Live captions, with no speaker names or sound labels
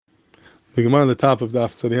The Gemara on the top of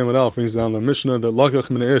Daf Tzadi Hamad Aleph brings down the Mishnah that Lakach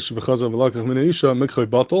Mina Ish v'Chazav Lakach Mina Isha Mikchay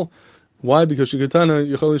Batal. Why? Because Shikatana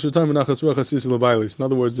Yechol Yishatam Menachas Ruach Hasisis Leba'li. In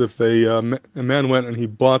other words, if a man went and he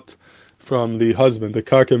bought from the husband the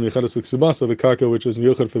karka Michadas L'Ksuba, so the karka which is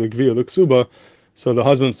Miuchad for the Gviya L'Ksuba, so the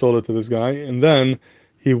husband sold it to this guy, and then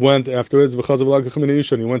he went afterwards v'Chazav Lakach Mina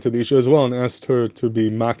Isha, and he went to the Isha as well and asked her to be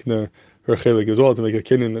makna her chelik as well, to make a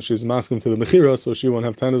kinyan that she's maskim to the mechira, so she won't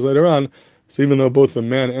have tainas later on. So even though both the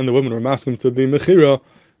man and the woman were maskim to the mechira,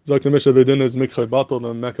 Zok Misha the din is mikchay batal,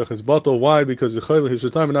 the mekach is batal. Why? Because yechayla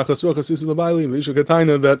hishatam and achas ruach hasisis leba'li lisha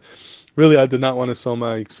kataina, that really I did not want to sell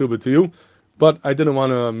my ksuba to you, but I didn't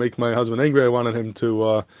want to make my husband angry. I wanted him to,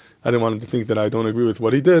 I didn't want him to think that I don't agree with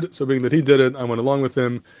what he did. So being that he did it, I went along with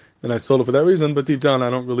him, and I sold it for that reason. But deep down,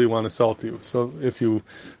 I don't really want to sell to you. So if you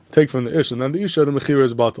take from the ish and then the isha, the mechira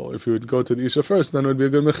is batal. If you would go to the isha first, then it would be a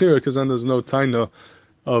good mechira, because then there's no taina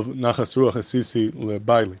of nachas ruach hasisi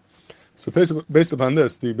leba'li. So based upon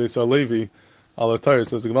this, the Beis Levi al Atayr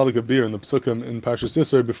says the Gemalik Biaor in the Psukim in Parshas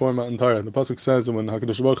Yisro before Matan Torah. The pasuk says that when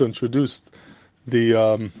Hakadosh Baruch Hu introduced the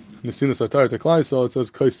Nesinas Atayr to Klal Yisrael, it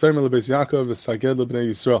says Kaisermer leBeis Yaakov v'Saged leBnei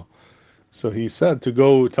Yisrael. So he said to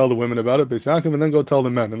go tell the women about it, Beis Yaakov, and then go tell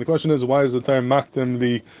the men. And the question is, why is the Torah makdim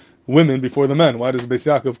the women before the men? Why does Beis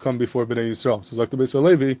Yaakov come before Bnei Yisrael? So like the Beis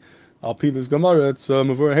Levi, Al Pi this Gemara, it's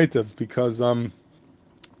Mavur Heitev, because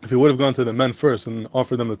if he would have gone to the men first and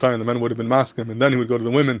offered them the Torah, and the men would have been maskim, and then he would go to the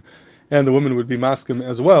women, and the women would be maskim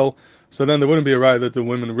as well, so then there wouldn't be a right that the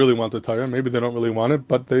women really want the Torah. Maybe they don't really want it,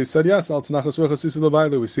 but they said yes. We see that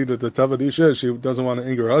the Tavad Isha, she doesn't want to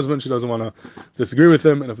anger her husband, she doesn't want to disagree with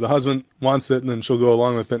him, and if the husband wants it, then she'll go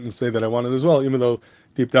along with it and say that I want it as well, even though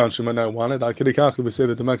deep down she might not want it. We say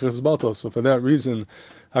that the Mekach is Batal. So for that reason,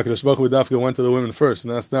 HaKadosh Baruch Hu went to the women first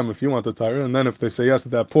and asked them if you want the Torah, and then if they say yes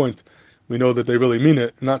at that point, we know that they really mean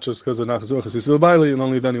it, not just because of Nachas Ruach Hasisis Leba'li, and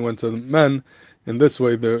only then he went to the men. In this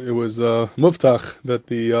way, it was muftach that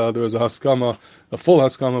there was a haskama, a full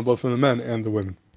haskama, both from the men and the women.